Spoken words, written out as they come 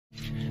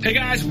Hey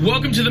guys,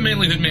 welcome to the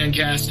Manlyhood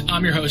Mancast.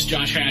 I'm your host,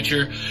 Josh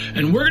Hatcher,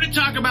 and we're going to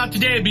talk about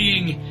today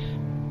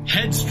being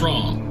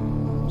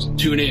headstrong. So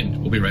tune in.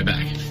 We'll be right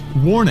back.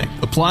 Warning,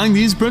 applying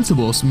these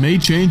principles may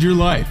change your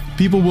life.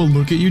 People will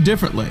look at you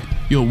differently.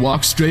 You'll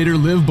walk straighter,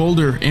 live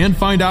bolder, and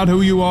find out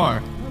who you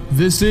are.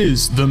 This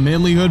is the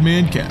Manlyhood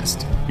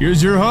Mancast.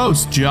 Here's your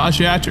host, Josh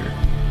Hatcher.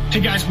 Hey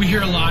guys, we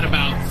hear a lot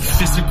about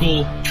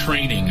physical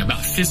training,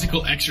 about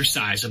physical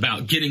exercise,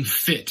 about getting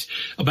fit,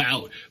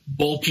 about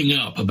bulking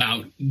up,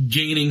 about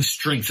gaining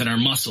strength in our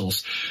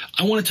muscles.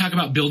 I want to talk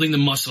about building the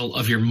muscle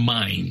of your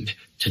mind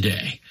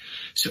today.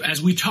 So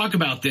as we talk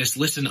about this,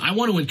 listen, I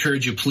want to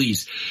encourage you,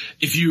 please,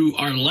 if you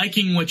are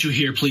liking what you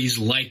hear, please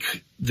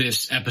like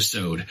this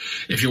episode.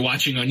 If you're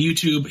watching on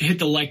YouTube, hit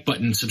the like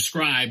button,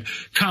 subscribe,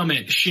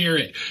 comment, share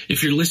it.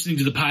 If you're listening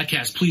to the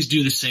podcast, please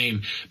do the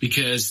same,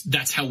 because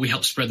that's how we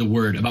help spread the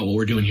word about what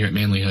we're doing here at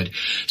Manlyhood.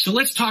 So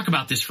let's talk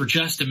about this for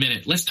just a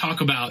minute. Let's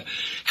talk about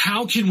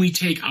how can we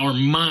take our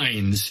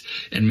minds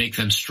and make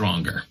them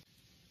stronger.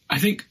 I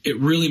think it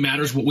really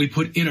matters what we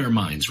put in our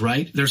minds,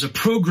 right? There's a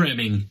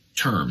programming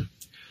term.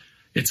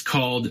 It's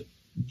called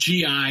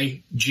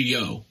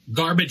GIGO,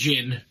 garbage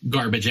in,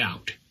 garbage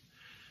out.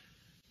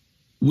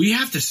 We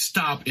have to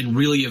stop and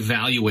really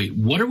evaluate,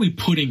 what are we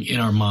putting in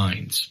our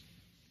minds?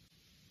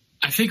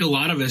 I think a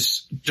lot of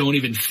us don't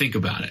even think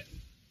about it.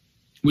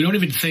 We don't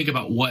even think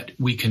about what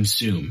we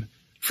consume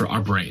for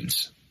our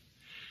brains.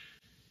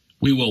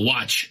 We will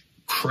watch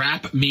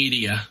crap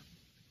media.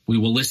 We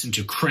will listen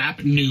to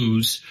crap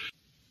news.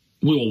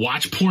 We will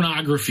watch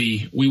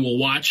pornography. We will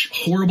watch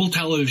horrible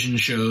television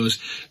shows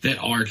that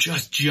are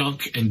just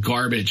junk and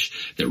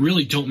garbage that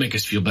really don't make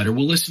us feel better.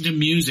 We'll listen to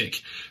music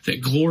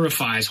that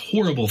glorifies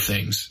horrible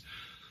things,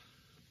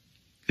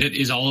 that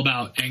is all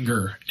about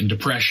anger and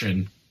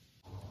depression.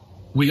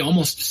 We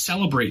almost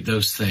celebrate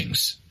those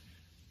things,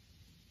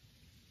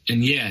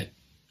 and yet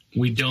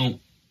we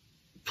don't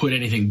put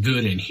anything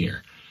good in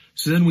here.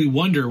 So then we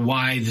wonder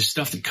why the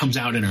stuff that comes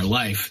out in our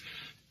life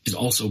is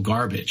also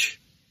garbage.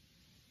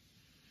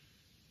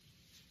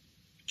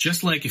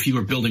 Just like if you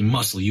were building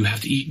muscle, you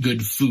have to eat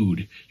good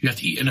food. You have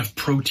to eat enough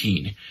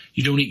protein.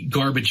 You don't eat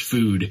garbage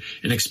food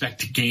and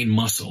expect to gain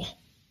muscle.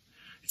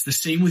 It's the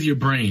same with your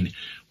brain.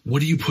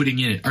 What are you putting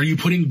in it? Are you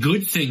putting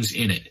good things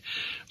in it?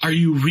 Are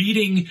you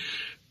reading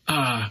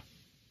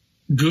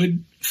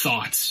good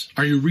thoughts?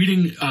 Are you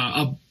reading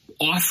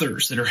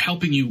authors that are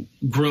helping you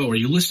grow? Are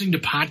you listening to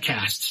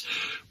podcasts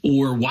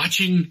or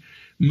watching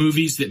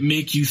movies that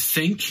make you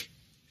think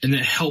and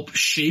that help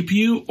shape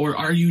you, or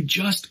are you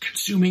just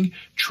consuming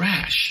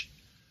trash?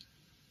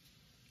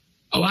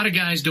 A lot of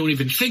guys don't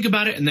even think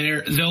about it, and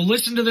they'll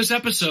listen to this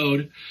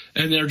episode,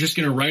 and they're just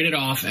going to write it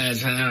off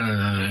as,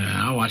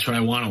 I'll watch what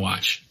I want to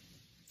watch.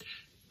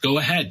 Go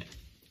ahead.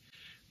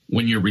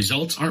 When your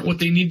results aren't what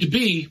they need to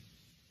be,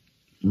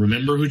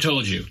 remember who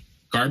told you.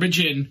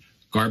 Garbage in,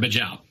 garbage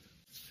out.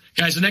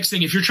 Guys, the next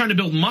thing, if you're trying to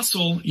build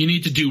muscle, you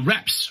need to do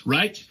reps,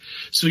 right?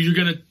 So you're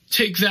going to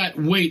take that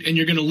weight and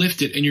you're going to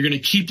lift it and you're going to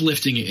keep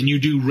lifting it, and you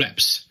do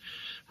reps,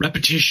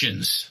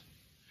 repetitions.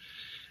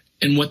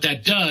 And what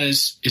that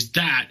does is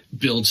that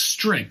builds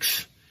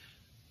strength,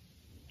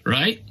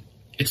 right?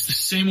 It's the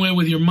same way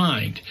with your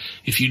mind.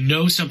 If you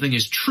know something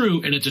is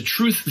true and it's a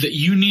truth that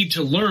you need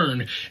to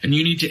learn and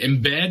you need to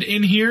embed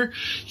in here,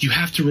 you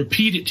have to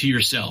repeat it to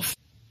yourself.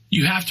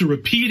 You have to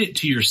repeat it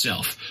to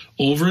yourself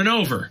over and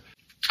over.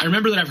 I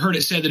remember that I've heard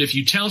it said that if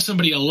you tell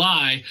somebody a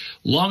lie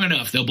long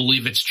enough, they'll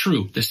believe it's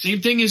true. The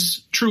same thing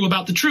is true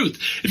about the truth.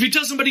 If you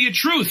tell somebody a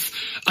truth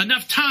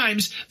enough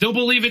times, they'll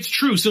believe it's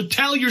true. So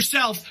tell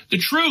yourself the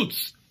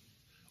truth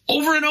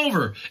over and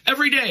over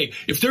every day.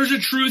 If there's a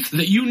truth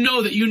that you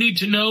know that you need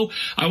to know,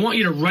 I want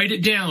you to write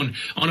it down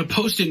on a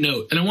Post-it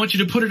note, and I want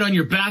you to put it on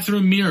your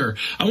bathroom mirror.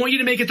 I want you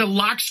to make it the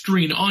lock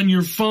screen on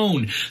your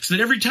phone so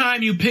that every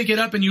time you pick it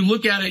up and you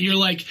look at it, you're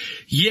like,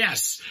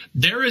 yes,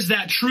 there is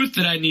that truth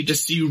that I need to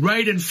see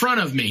right in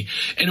front of me.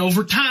 And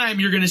over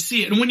time, you're going to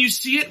see it. And when you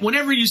see it,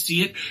 whenever you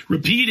see it,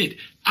 repeat it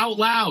out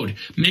loud.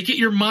 Make it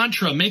your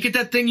mantra. Make it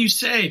that thing you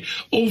say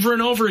over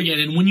and over again.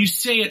 And when you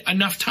say it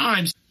enough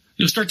times,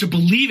 you'll start to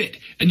believe it,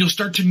 and you'll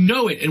start to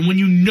know it. And when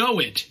you know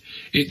it,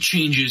 it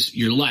changes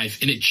your life,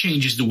 and it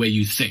changes the way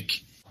you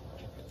think.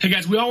 Hey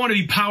guys, we all want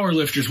to be power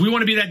lifters. We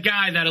want to be that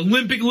guy, that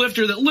Olympic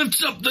lifter that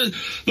lifts up the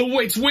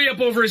weights way up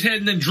over his head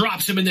and then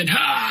drops him, and then,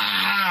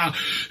 and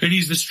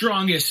he's the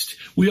strongest.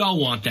 We all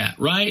want that,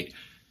 right?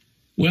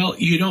 Well,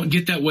 you don't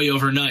get that way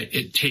overnight.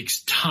 It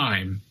takes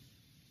time.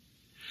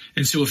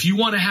 And so if you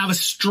want to have a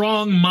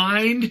strong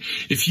mind,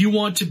 if you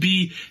want to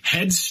be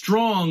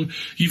headstrong,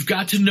 you've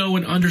got to know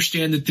and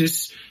understand that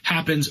this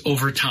happens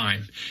over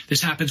time.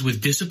 This happens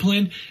with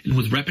discipline and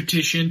with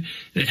repetition.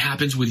 And it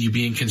happens with you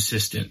being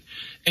consistent.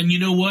 And you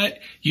know what?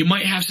 You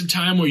might have some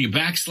time where you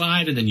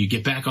backslide and then you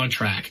get back on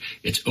track.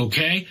 It's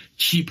okay.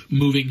 Keep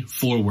moving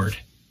forward.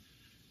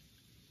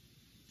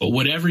 But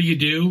whatever you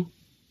do,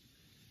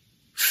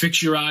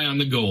 fix your eye on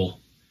the goal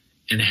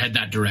and head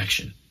that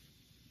direction.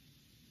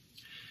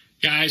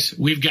 Guys,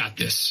 we've got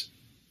this.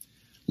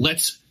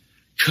 Let's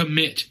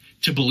commit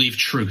to believe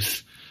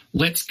truth.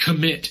 Let's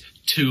commit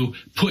to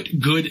put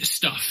good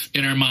stuff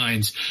in our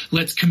minds.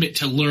 Let's commit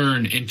to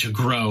learn and to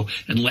grow,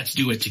 and let's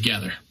do it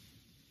together.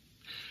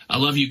 I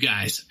love you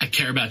guys. I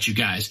care about you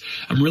guys.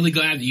 I'm really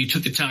glad that you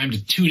took the time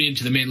to tune in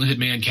to the Manlyhood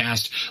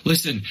Mancast.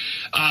 Listen,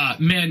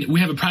 men,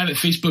 we have a private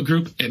Facebook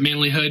group at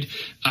Manlyhood.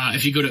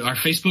 If you go to our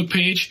Facebook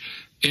page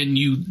and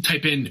you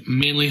type in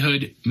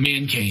Manlyhood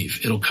Man Cave,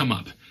 it'll come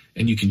up.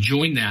 And you can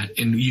join that,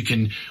 and you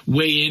can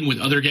weigh in with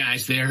other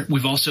guys there.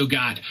 We've also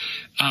got,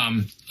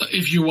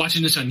 if you're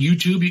watching this on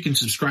YouTube, you can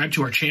subscribe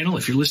to our channel.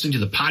 If you're listening to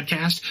the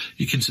podcast,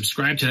 you can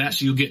subscribe to that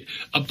so you'll get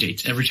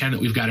updates every time that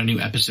we've got a new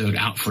episode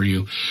out for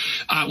you.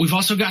 We've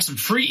also got some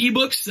free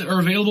ebooks that are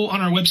available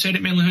on our website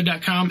at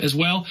manlyhood.com as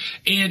well.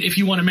 And if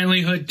you want a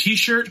Manlyhood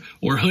t-shirt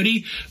or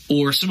hoodie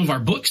or some of our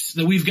books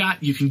that we've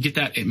got, you can get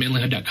that at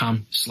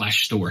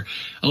manlyhood.com/store.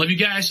 I love you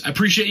guys. I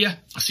appreciate you.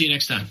 I'll see you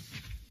next time.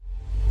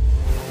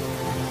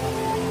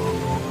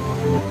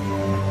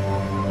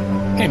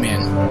 Hey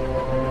man,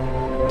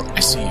 I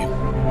see you.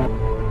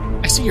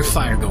 I see your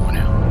fire going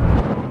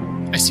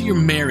out. I see your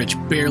marriage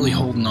barely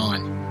holding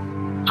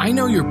on. I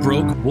know you're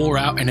broke, wore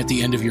out, and at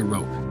the end of your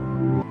rope.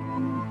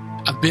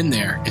 I've been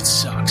there. It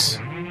sucks.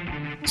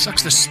 It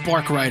sucks the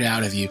spark right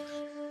out of you.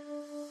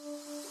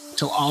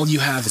 Till all you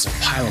have is a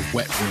pile of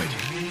wet wood.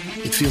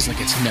 It feels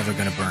like it's never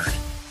gonna burn.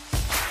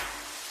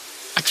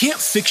 I can't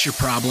fix your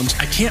problems.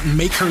 I can't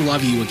make her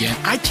love you again.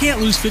 I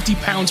can't lose 50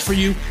 pounds for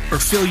you or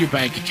fill your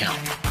bank account.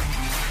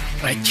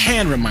 But I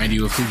can remind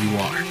you of who you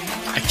are.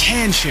 I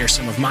can share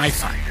some of my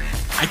fire.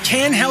 I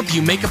can help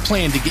you make a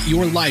plan to get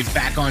your life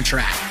back on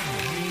track.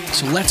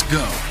 So let's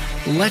go.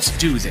 Let's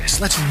do this.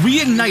 Let's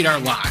reignite our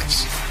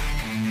lives.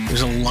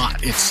 There's a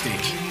lot at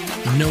stake.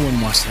 No one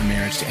wants their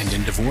marriage to end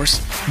in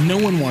divorce. No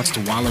one wants to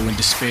wallow in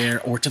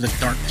despair or to the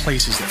dark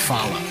places that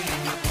follow.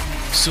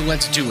 So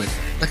let's do it.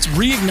 Let's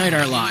reignite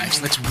our lives.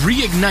 Let's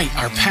reignite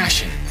our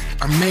passion,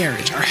 our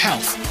marriage, our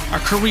health, our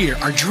career,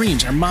 our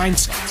dreams, our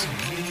mindsets.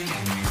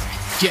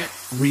 Get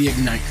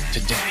reignite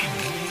today.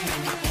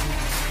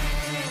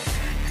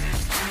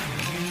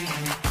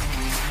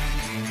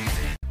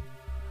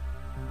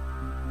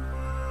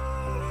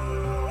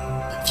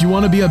 If you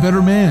want to be a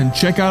better man,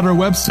 check out our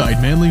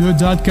website,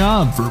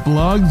 manlyhood.com, for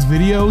blogs,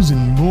 videos,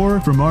 and more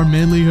from our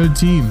Manlyhood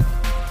team.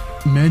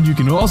 Men, you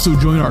can also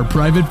join our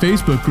private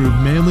Facebook group,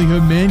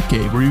 Manlyhood Man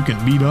Cave, where you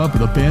can meet up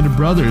with a band of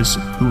brothers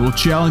who will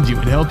challenge you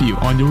and help you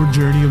on your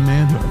journey of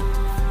manhood.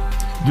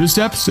 This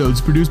episode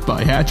is produced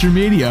by Hatcher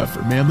Media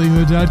for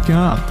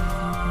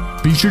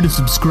manlyhood.com. Be sure to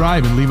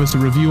subscribe and leave us a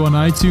review on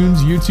iTunes,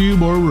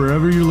 YouTube, or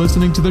wherever you're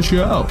listening to the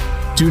show.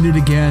 Tune in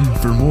again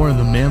for more of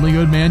the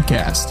Manlyhood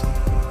Mancast.